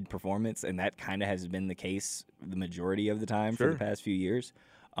good performance, and that kind of has been the case the majority of the time for the past few years.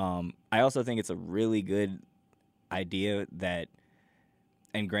 I also think it's a really good idea that.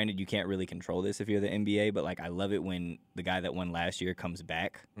 And granted, you can't really control this if you're the NBA, but I love it when the guy that won last year comes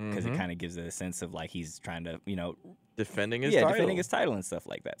back because it kind of gives it a sense of he's trying to, defending his title and stuff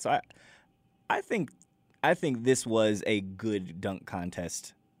like that. So I think this was a good dunk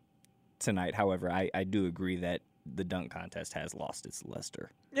contest tonight. However, I do agree that the dunk contest has lost its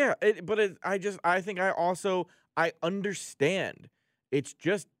luster. Yeah, I understand. It's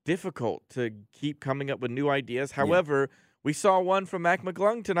just difficult to keep coming up with new ideas. However. Yeah. We saw one from Mac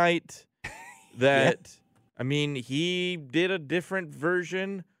McClung tonight that, he did a different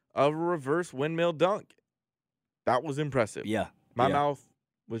version of a reverse windmill dunk. That was impressive. Yeah. My mouth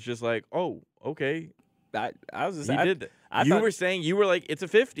was just like, oh, okay. I was just he did that. You were saying, it's a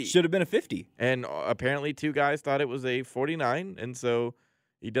 50. Should have been a 50. And apparently 2 guys thought it was a 49, and so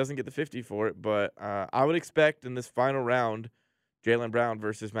he doesn't get the 50 for it. But I would expect in this final round, Jaylen Brown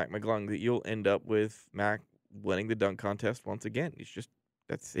versus Mac McClung, that you'll end up with Mac winning the dunk contest once again.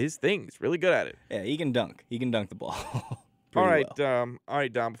 That's his thing. He's really good at it. Yeah, he can dunk. He can dunk the ball. All right,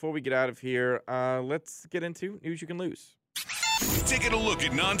 Dom, before we get out of here, let's get into news you can lose. Taking a look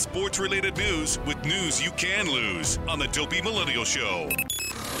at non-sports related news with news you can lose on the Dopey Millennial Show.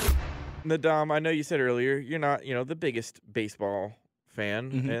 Now, Dom, I know you said earlier you're not, the biggest baseball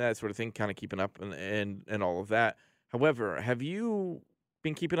fan and that sort of thing, kind of keeping up and all of that. However, have you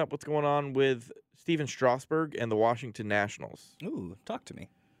been keeping up what's going on with Steven Strasburg and the Washington Nationals? Ooh, talk to me.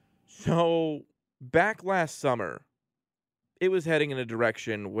 So, back last summer, it was heading in a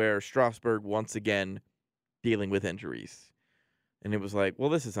direction where Strasburg once again dealing with injuries. And it was like, well,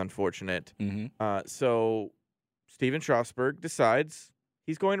 this is unfortunate. So Steven Strasburg decides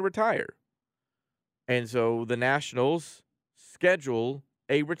he's going to retire. And so the Nationals schedule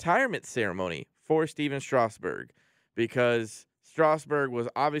a retirement ceremony for Steven Strasburg because Strasburg was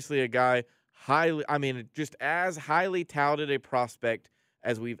obviously a guy just as highly touted a prospect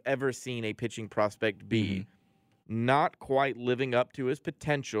as we've ever seen a pitching prospect be. Not quite living up to his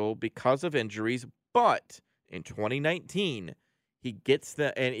potential because of injuries, but in 2019, he gets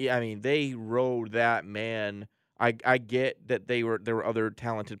they rode that man. I get that there were other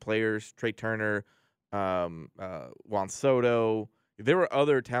talented players, Trey Turner, Juan Soto. There were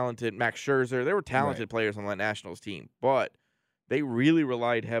other talented, Max Scherzer. There were talented players on that Nationals team, but they really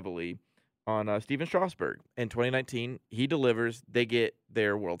relied heavily on Steven Strasburg. In 2019, he delivers. They get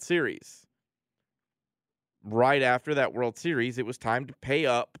their World Series. Right after that World Series, it was time to pay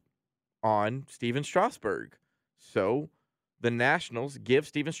up on Steven Strasburg. So the Nationals give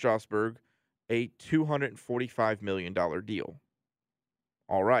Steven Strasburg a $245 million deal.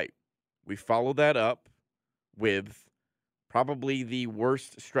 All right. We follow that up with probably the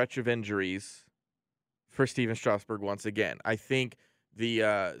worst stretch of injuries for Steven Strasburg once again. I think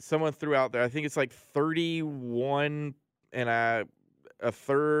someone threw out there, I think it's like 31 and a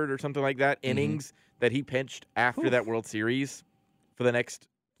third or something like that innings that he pitched after that World Series for the next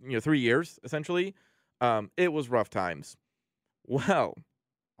 3 years, essentially. It was rough times. Well,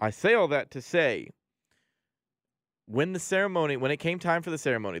 I say all that to say, when it came time for the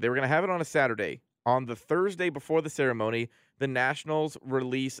ceremony, they were going to have it on a Saturday. On the Thursday before the ceremony, the Nationals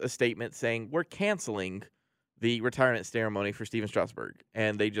release a statement saying, we're canceling the retirement ceremony for Steven Strasburg.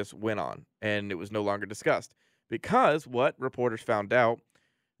 And they just went on, and it was no longer discussed. Because what reporters found out,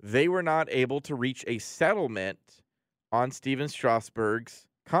 they were not able to reach a settlement on Steven Strasburg's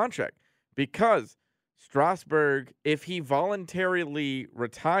contract. Because Strasburg, if he voluntarily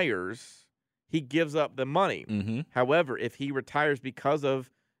retires, he gives up the money. However, if he retires because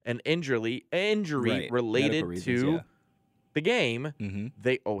of an injury related to the game,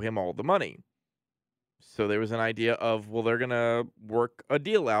 they owe him all the money. So there was an idea of, well, they're going to work a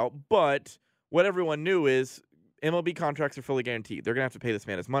deal out, but what everyone knew is MLB contracts are fully guaranteed. They're going to have to pay this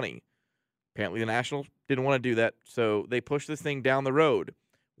man his money. Apparently the Nationals didn't want to do that, so they pushed this thing down the road.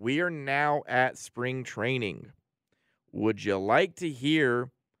 We are now at spring training. Would you like to hear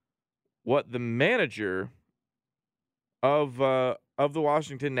what the manager of the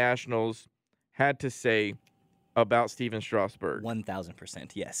Washington Nationals had to say about Steven Strasburg?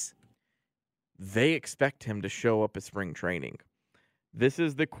 1,000%, yes. They expect him to show up at spring training. This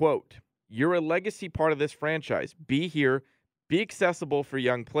is the quote. You're a legacy part of this franchise. Be here. Be accessible for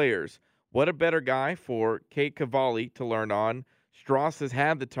young players. What a better guy for Kate Cavalli to learn on. Strauss has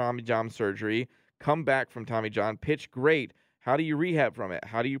had the Tommy John surgery, come back from Tommy John, pitched great. How do you rehab from it?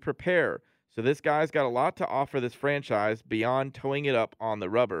 How do you prepare? So this guy's got a lot to offer this franchise beyond towing it up on the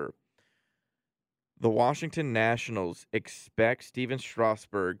rubber. The Washington Nationals expect Steven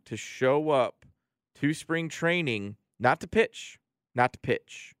Strasburg to show up to spring training, not to pitch,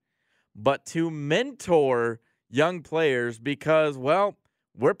 but to mentor young players because, well,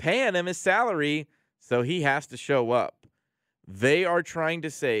 we're paying him his salary, so he has to show up. They are trying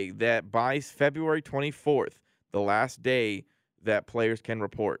to say that by February 24th, the last day that players can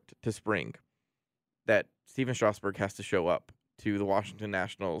report to spring, that Steven Strasburg has to show up to the Washington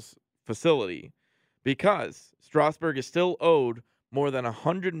Nationals facility because Strasburg is still owed more than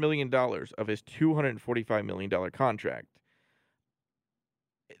 $100 million of his $245 million contract.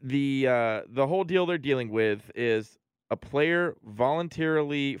 The whole deal they're dealing with is a player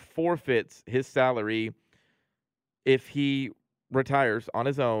voluntarily forfeits his salary if he retires on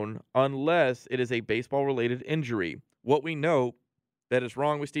his own unless it is a baseball-related injury. What we know that is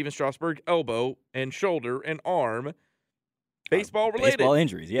wrong with Steven Strasburg, elbow and shoulder and arm, baseball-related. Baseball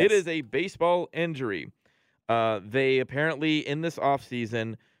injuries, yes. It is a baseball injury. They apparently, in this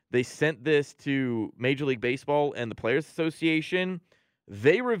offseason, they sent this to Major League Baseball and the Players Association.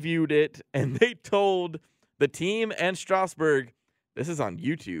 They reviewed it, and they told the team and Strasburg, this is on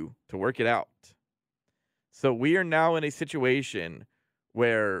you two to work it out. So we are now in a situation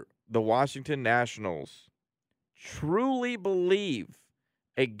where the Washington Nationals truly believe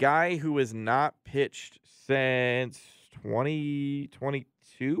a guy who has not pitched since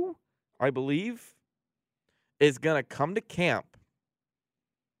 2022, I believe, is going to come to camp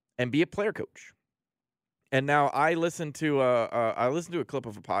and be a player coach. And now I listened to a clip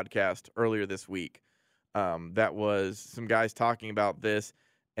of a podcast earlier this week that was some guys talking about this,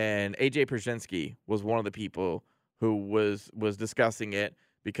 and AJ Pierzynski was one of the people who was discussing it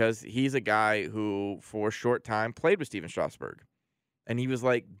because he's a guy who for a short time played with Steven Strasburg. And he was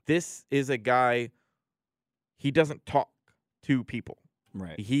like, this is a guy, he doesn't talk to people.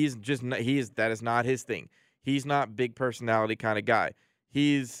 Right. That is not his thing. He's not big personality kind of guy.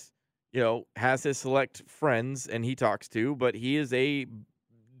 He's, has his select friends and he talks to, but he is a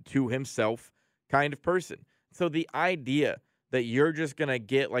to himself kind of person. So the idea that you're just going to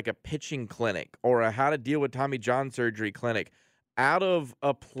get like a pitching clinic or a how to deal with Tommy John surgery clinic out of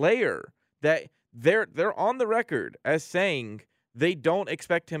a player that they're on the record as saying they don't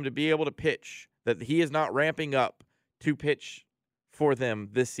expect him to be able to pitch, that he is not ramping up to pitch for them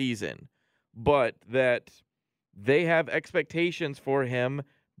this season, but that they have expectations for him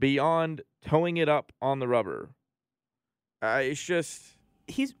beyond towing it up on the rubber. It's just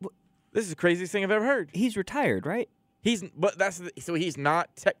this is the craziest thing I've ever heard. He's retired, right? So he's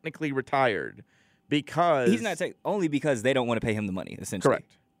not technically retired because he's not only because they don't want to pay him the money, essentially.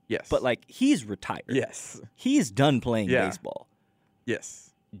 Correct. Yes. But like he's retired. Yes. He's done playing baseball. Yes.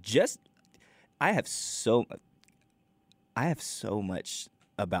 I have so much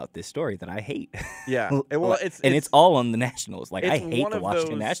about this story that I hate. Yeah. Well, it's all on the Nationals. Like I hate the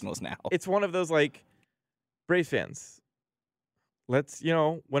Washington Nationals now. It's one of those like Braves fans. Let's,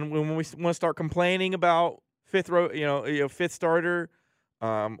 when we want to start complaining about fifth starter,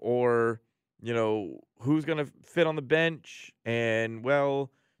 or who's going to fit on the bench, and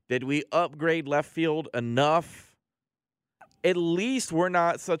did we upgrade left field enough? At least we're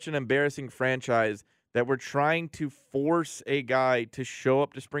not such an embarrassing franchise that we're trying to force a guy to show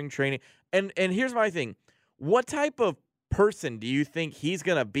up to spring training. And here's my thing. What type of person do you think he's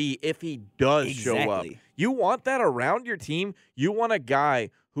going to be if he does show up? You want that around your team? You want a guy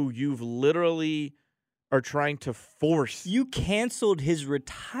who you've literally are trying to force. You canceled his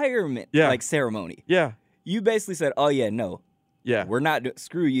retirement ceremony. Yeah. You basically said, "Oh yeah, no. Yeah. We're not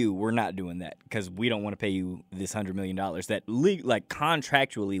screw you. We're not doing that because we don't want to pay you this $100 million that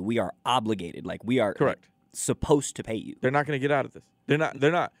contractually we are obligated. Like we are correct supposed to pay you. They're not going to get out of this. They're not.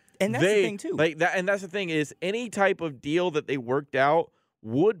 And that's the thing too. And that's the thing is any type of deal that they worked out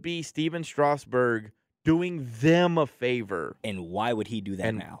would be Steven Strasburg doing them a favor. And why would he do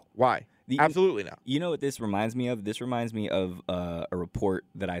that now? Why? Absolutely not. You know what this reminds me of? This reminds me of a report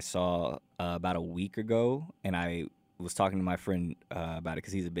that I saw about a week ago, and I was talking to my friend about it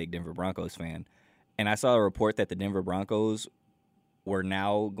because he's a big Denver Broncos fan. And I saw a report that the Denver Broncos were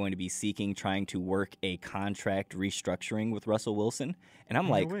now going to be trying to work a contract restructuring with Russell Wilson. And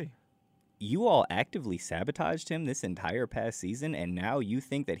I'm you all actively sabotaged him this entire past season, and now you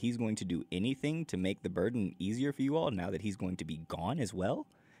think that he's going to do anything to make the burden easier for you all now that he's going to be gone as well?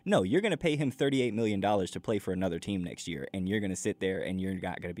 No, you're going to pay him $38 million to play for another team next year, and you're going to sit there and you're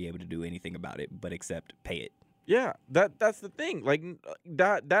not going to be able to do anything about it but except pay it. Yeah, that's the thing. Like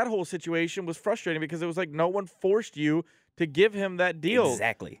that whole situation was frustrating because it was like no one forced you to give him that deal.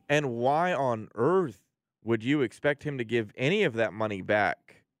 Exactly. And why on earth would you expect him to give any of that money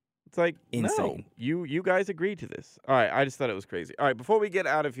back? It's like, insane. No, you guys agreed to this. All right, I just thought it was crazy. All right, before we get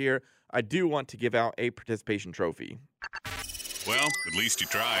out of here, I do want to give out a participation trophy. Well, at least you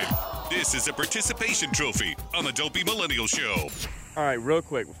tried. This is a participation trophy on the Dopey Millennial Show. All right, real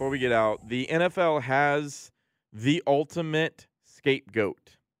quick, before we get out, the NFL has the ultimate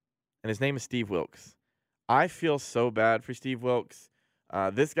scapegoat, and his name is Steve Wilks. I feel so bad for Steve Wilks.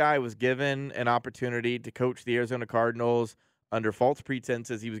 This guy was given an opportunity to coach the Arizona Cardinals under false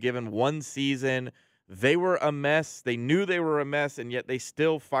pretenses. He was given one season. They were a mess. They knew they were a mess, and yet they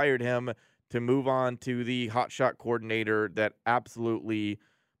still fired him to move on to the hotshot coordinator that absolutely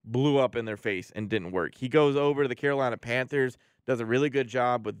blew up in their face and didn't work. He goes over to the Carolina Panthers, does a really good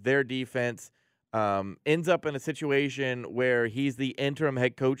job with their defense, ends up in a situation where he's the interim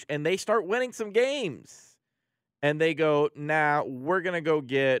head coach, and they start winning some games. And they go, nah, we're going to go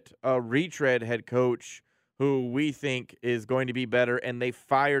get a retread head coach who we think is going to be better, and they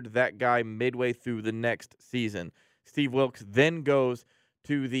fired that guy midway through the next season. Steve Wilks then goes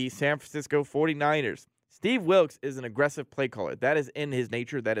to the San Francisco 49ers. Steve Wilks is an aggressive play caller. That is in his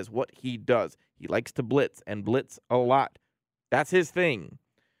nature. That is what he does. He likes to blitz and blitz a lot. That's his thing.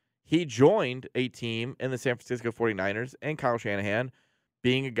 he joined a team in the San Francisco 49ers and Kyle Shanahan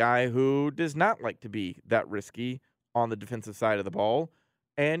being a guy who does not like to be that risky on the defensive side of the ball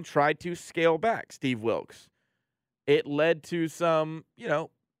and tried to scale back Steve Wilks. It led to some,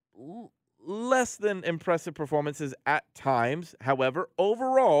 less than impressive performances at times. However,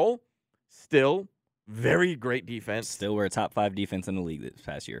 overall, still very great defense. Still, we're a top 5 defense in the league this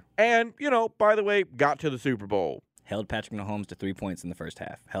past year. And, by the way, got to the Super Bowl. Held Patrick Mahomes to 3 points in the first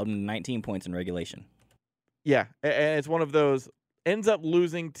half. Held him to 19 points in regulation. Yeah, and it's one of those, ends up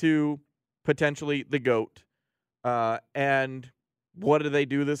losing to potentially the GOAT. And what do they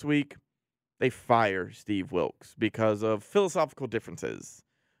do this week? They fire Steve Wilks because of philosophical differences.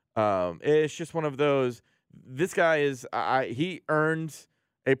 It's just one of those, this guy is, he earns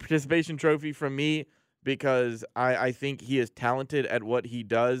a participation trophy from me because I think he is talented at what he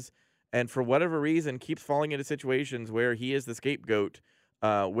does, and for whatever reason keeps falling into situations where he is the scapegoat,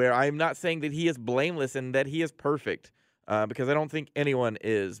 where I'm not saying that he is blameless and that he is perfect, because I don't think anyone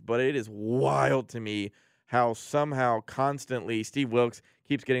is, but it is wild to me how somehow constantly Steve Wilks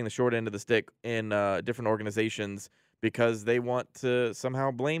keeps getting the short end of the stick in different organizations because they want to somehow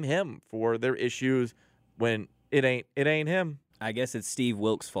blame him for their issues when it ain't him. I guess it's Steve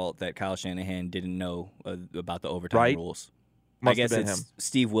Wilks' fault that Kyle Shanahan didn't know about the overtime rules. I guess it's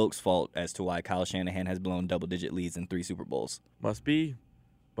Steve Wilks' fault as to why Kyle Shanahan has blown double-digit leads in 3 Super Bowls. Must be.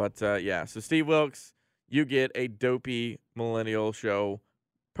 But, yeah, so Steve Wilks, you get a Dopey Millennial Show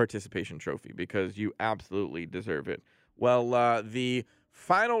participation trophy because you absolutely deserve it. Well, the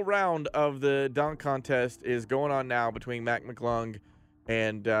final round of the dunk contest is going on now between Mac McClung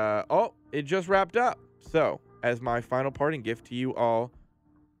and, it just wrapped up. So, as my final parting gift to you all,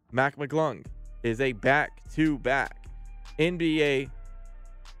 Mac McClung is a back-to-back NBA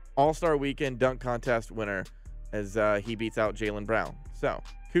All-Star Weekend dunk contest winner as he beats out Jaylen Brown. So,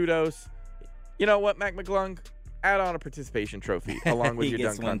 kudos. You know what, Mac McClung? Add on a participation trophy along with your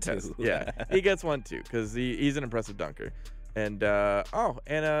dunk contest. Yeah, he gets one too because he's an impressive dunker. And a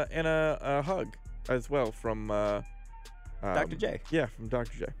hug as well from Dr. J. Yeah, from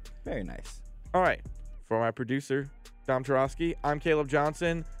Dr. J. Very nice. All right. For my producer, Dom Chorosky, I'm Caleb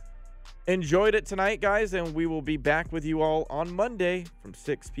Johnson. Enjoyed it tonight, guys, and we will be back with you all on Monday from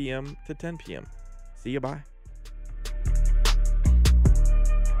 6 p.m. to 10 p.m. See you, bye.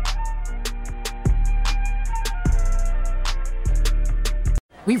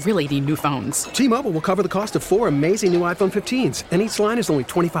 We really need new phones. T-Mobile will cover the cost of 4 amazing new iPhone 15s, and each line is only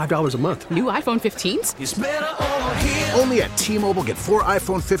 $25 a month. New iPhone 15s? It's better over here. Only at T-Mobile, get 4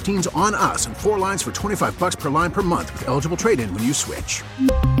 iPhone 15s on us and 4 lines for $25 per line per month with eligible trade-in when you switch.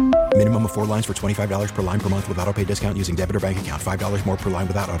 Minimum of 4 lines for $25 per line per month with autopay discount using debit or bank account. $5 more per line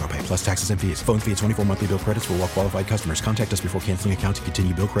without autopay, plus taxes and fees. Phone fee at 24 monthly bill credits for well-qualified customers. Contact us before canceling account to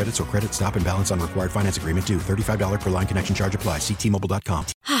continue bill credits or credit stop and balance on required finance agreement due. $35 per line connection charge applies. See T-Mobile.com.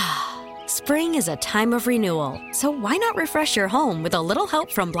 Spring is a time of renewal, so why not refresh your home with a little help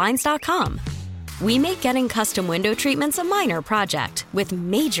from Blinds.com? We make getting custom window treatments a minor project with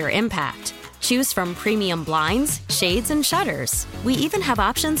major impact. Choose from premium blinds, shades, and shutters. We even have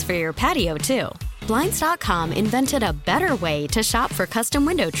options for your patio, too. Blinds.com invented a better way to shop for custom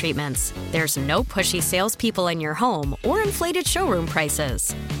window treatments. There's no pushy salespeople in your home or inflated showroom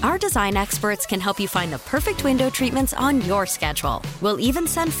prices. Our design experts can help you find the perfect window treatments on your schedule. We'll even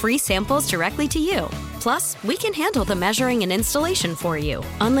send free samples directly to you. Plus, we can handle the measuring and installation for you.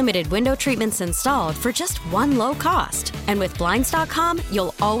 Unlimited window treatments installed for just one low cost. And with Blinds.com,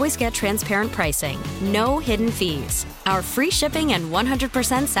 you'll always get transparent pricing. No hidden fees. Our free shipping and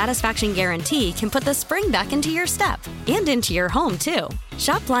 100% satisfaction guarantee can put the spring back into your step and into your home, too.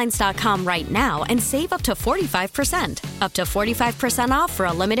 Shop Blinds.com right now and save up to 45%. Up to 45% off for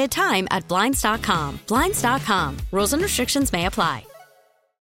a limited time at Blinds.com. Blinds.com. Rules and restrictions may apply.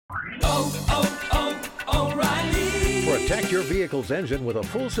 Protect your vehicle's engine with a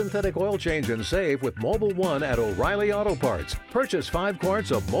full synthetic oil change and save with Mobile One at O'Reilly Auto Parts. Purchase 5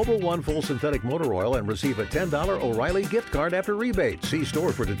 quarts of Mobile One full synthetic motor oil and receive a $10 O'Reilly gift card after rebate. See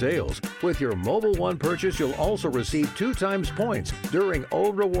store for details. With your Mobile One purchase, you'll also receive 2 times points during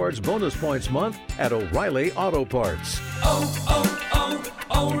O Rewards Bonus Points Month at O'Reilly Auto Parts.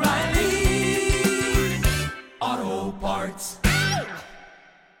 O'Reilly Auto Parts.